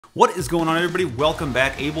What is going on, everybody? Welcome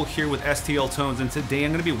back. Abel here with STL Tones, and today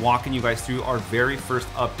I'm going to be walking you guys through our very first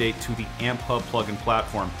update to the Amphub plugin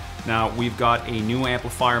platform. Now, we've got a new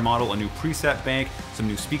amplifier model, a new preset bank, some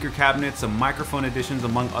new speaker cabinets, some microphone additions,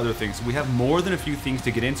 among other things. We have more than a few things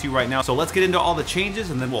to get into right now, so let's get into all the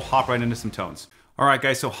changes and then we'll hop right into some tones. Alright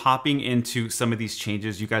guys, so hopping into some of these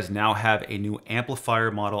changes, you guys now have a new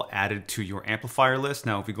amplifier model added to your amplifier list.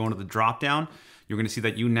 Now, if we go into the drop down, you're going to see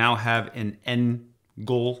that you now have an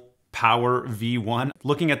Goal Power V1.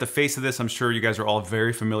 Looking at the face of this, I'm sure you guys are all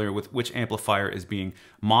very familiar with which amplifier is being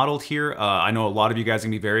modeled here. I know a lot of you guys are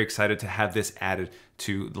gonna be very excited to have this added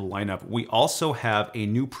to the lineup. We also have a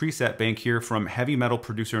new preset bank here from heavy metal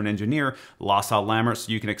producer and engineer Lassell Lammert,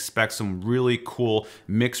 so you can expect some really cool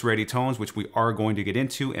mix ready tones, which we are going to get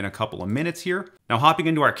into in a couple of minutes here. Now, hopping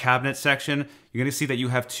into our cabinet section, you're gonna see that you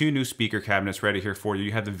have two new speaker cabinets ready here for you.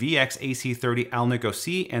 You have the VX AC30 Alnico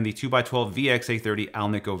C and the 2x12 VX-A30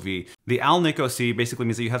 Alnico V. The Alnico C basically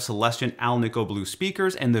means that you have Celestion Alnico Blue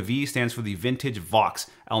speakers, and the V stands for the vintage Vox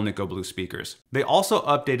Alnico Blue speakers. They also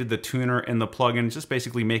updated the tuner in the plugin, just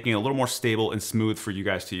basically making it a little more stable and smooth for you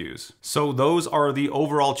guys to use. So those are the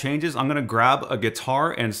overall changes. I'm gonna grab a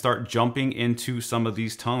guitar and start jumping into some of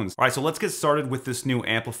these tones. All right, so let's get started with this new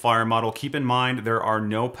amplifier model. Keep in mind, there are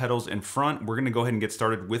no pedals in front. We're gonna go ahead and get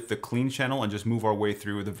started with the clean channel and just move our way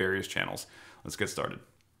through the various channels. Let's get started.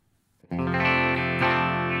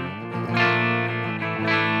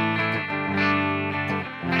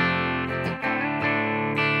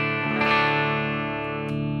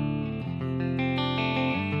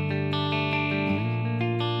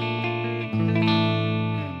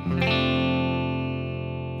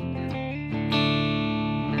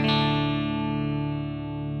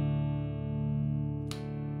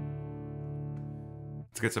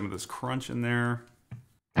 Let's get some of this crunch in there.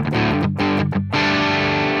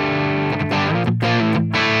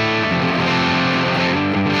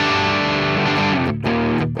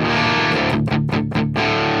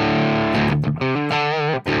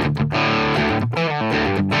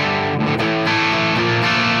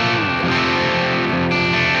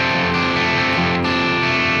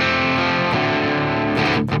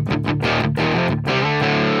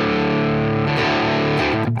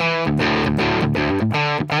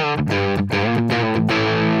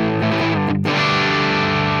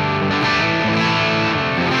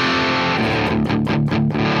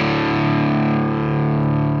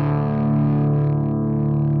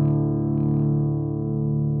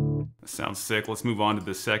 Sounds sick. Let's move on to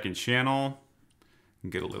the second channel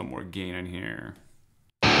and get a little more gain in here.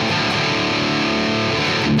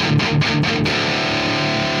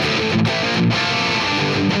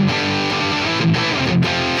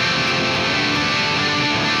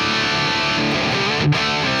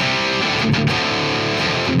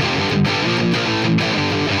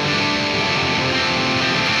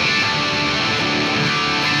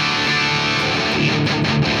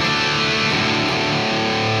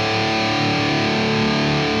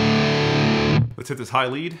 Let's hit this high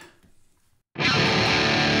lead.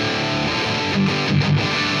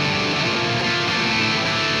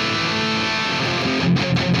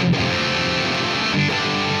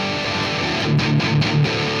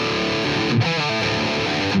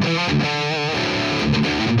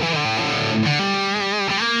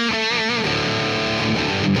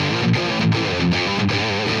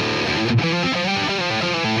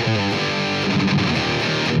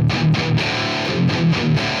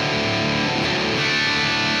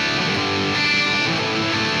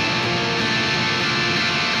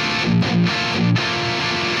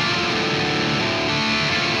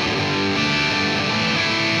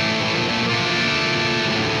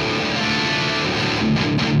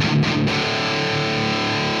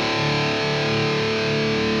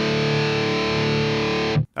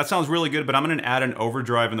 That sounds really good, but I'm gonna add an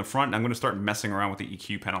overdrive in the front and I'm gonna start messing around with the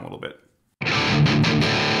EQ panel a little bit.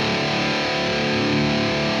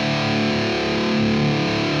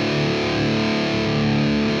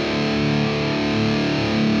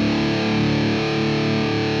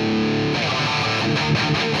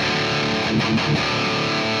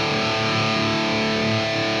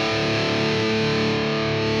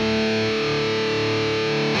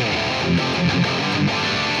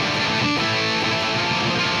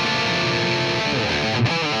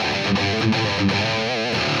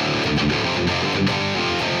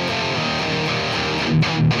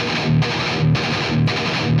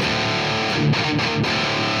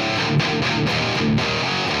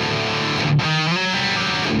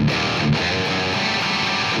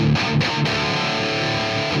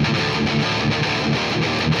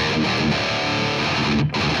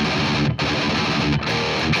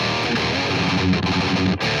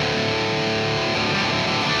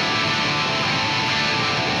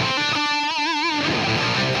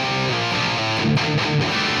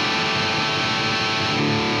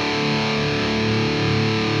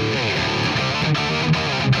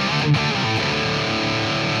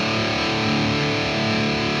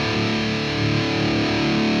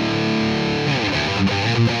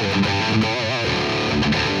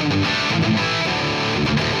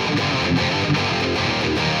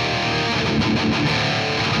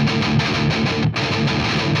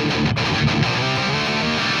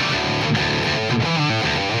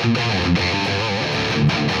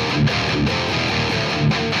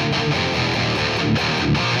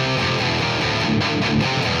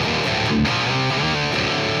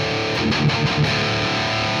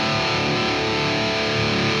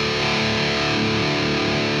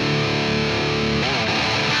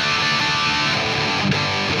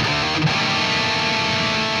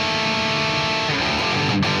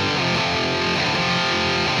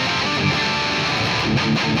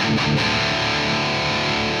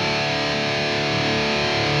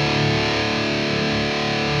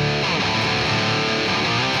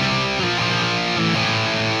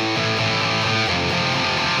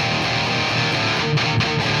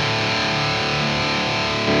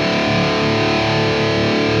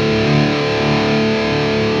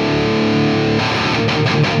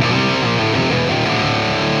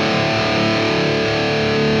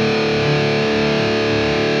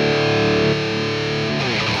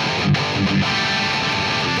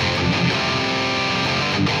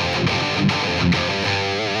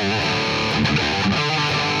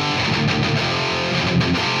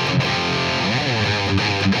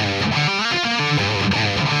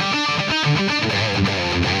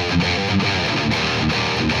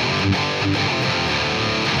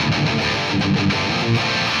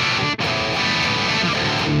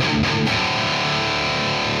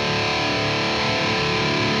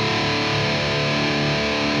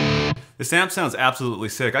 This amp sounds absolutely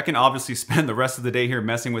sick. I can obviously spend the rest of the day here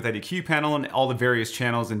messing with that EQ panel and all the various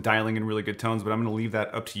channels and dialing in really good tones, but I'm gonna leave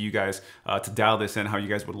that up to you guys to dial this in how you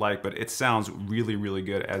guys would like, but it sounds really, really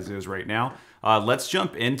good as is right now. Let's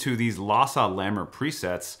jump into these Lassa Lammer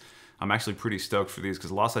presets. I'm actually pretty stoked for these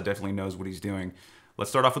because Lassa definitely knows what he's doing.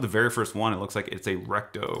 Let's start off with the very first one. It looks like it's a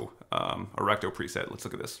Recto preset. Let's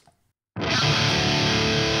look at this.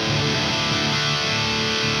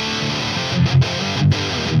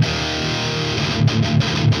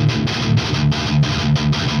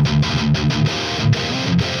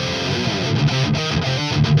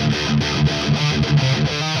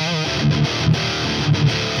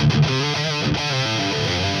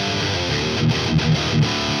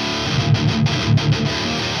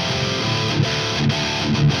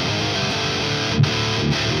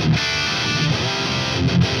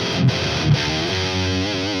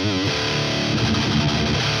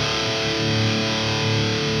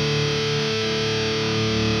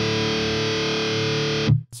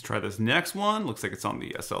 Try this next one. Looks like it's on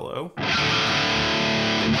the SLO.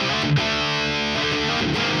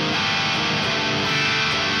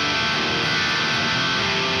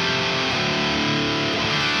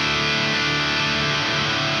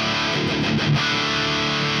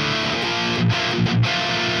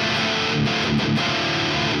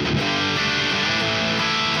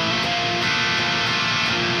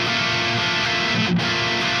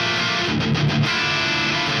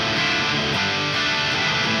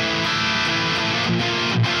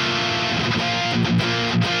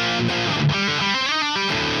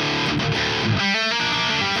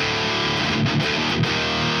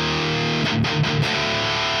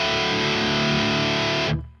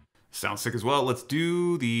 Sounds sick as well. Let's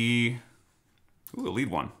do the lead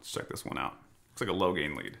one. Let's check this one out. Looks like a low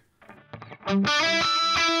gain lead.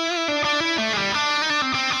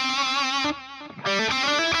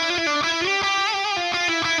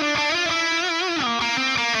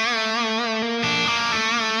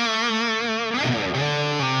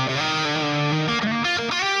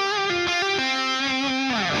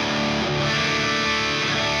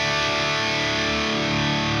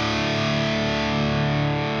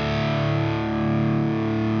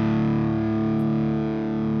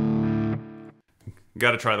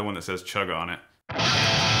 Got to try the one that says chug on it.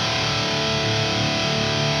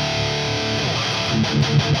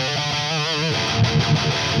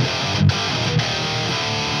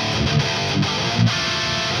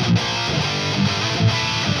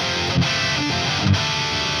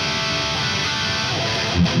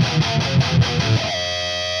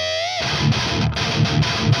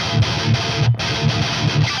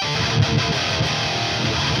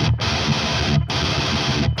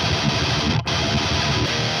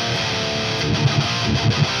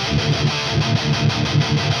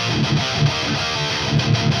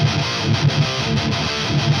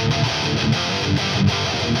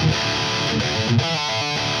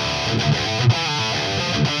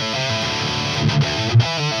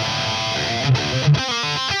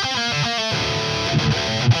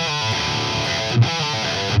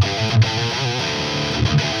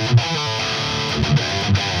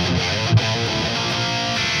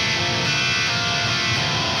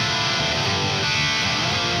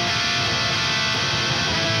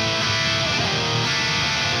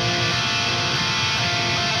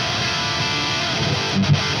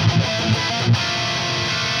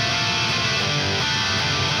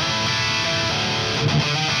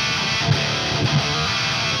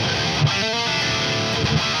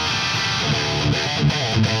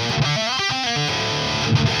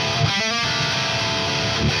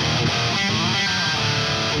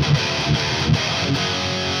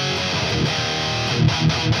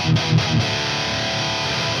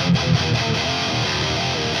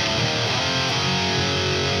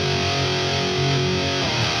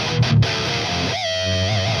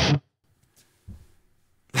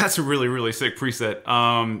 That's a really, really sick preset.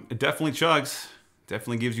 It definitely chugs.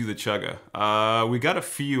 Definitely gives you the chugga. We got a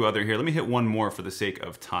few other here. Let me hit one more for the sake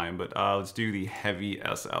of time, but let's do the heavy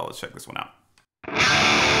SL. Let's check this one out.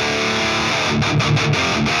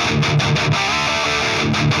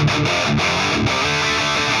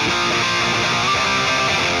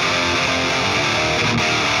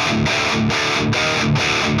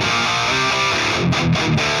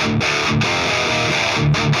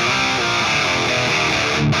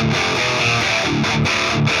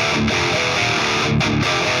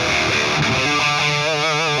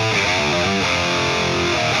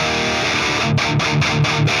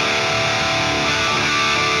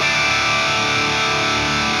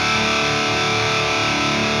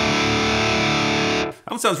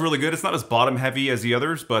 sounds really good. It's not as bottom heavy as the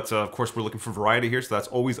others, but of course we're looking for variety here, so that's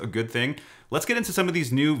always a good thing. Let's get into some of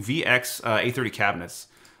these new VX A30 cabinets.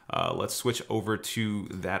 Let's switch over to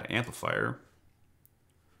that amplifier.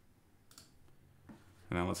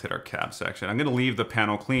 And then let's hit our cab section. I'm gonna leave the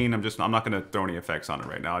panel clean. I'm not gonna throw any effects on it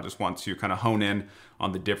right now. I just want to kind of hone in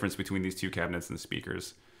on the difference between these two cabinets and the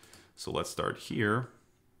speakers. So let's start here.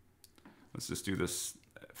 Let's just do this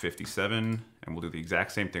 57, and we'll do the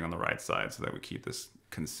exact same thing on the right side so that we keep this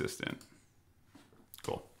consistent.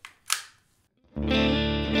 Cool.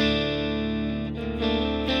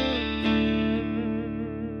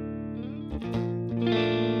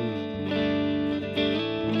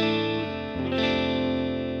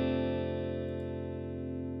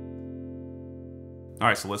 All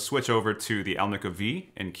right, so let's switch over to the Alnica V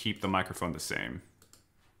and keep the microphone the same.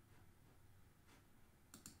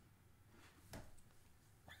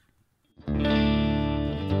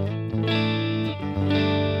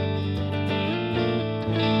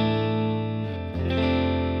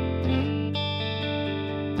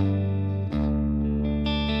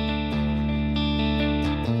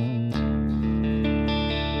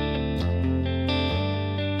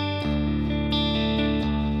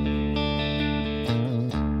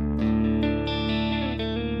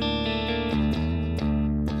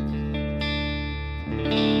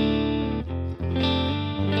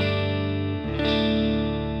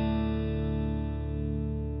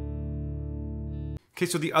 Okay,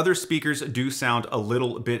 so the other speakers do sound a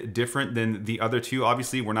little bit different than the other two.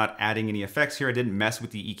 Obviously, we're not adding any effects here. I didn't mess with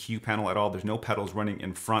the EQ panel at all. There's no pedals running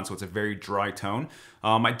in front, so it's a very dry tone.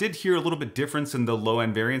 I did hear a little bit difference in the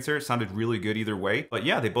low-end variants there. It sounded really good either way. But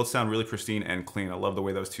yeah, they both sound really pristine and clean. I love the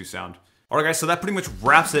way those two sound. All right, guys, so that pretty much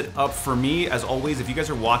wraps it up for me. As always, if you guys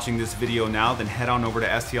are watching this video now, then head on over to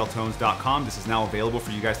stltones.com. This is now available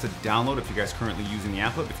for you guys to download if you guys are currently using the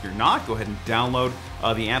Amphub. If you're not, go ahead and download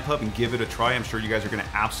the Amphub and give it a try. I'm sure you guys are gonna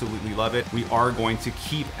absolutely love it. We are going to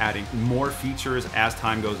keep adding more features as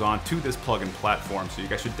time goes on to this plugin platform, so you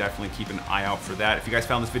guys should definitely keep an eye out for that. If you guys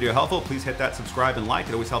found this video helpful, please hit that subscribe and like.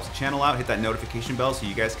 It always helps the channel out. Hit that notification bell so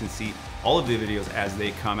you guys can see all of the videos as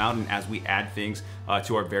they come out and as we add things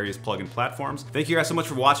to our various plugin platforms. Thank you guys so much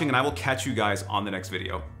for watching, and I will catch you guys on the next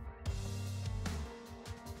video.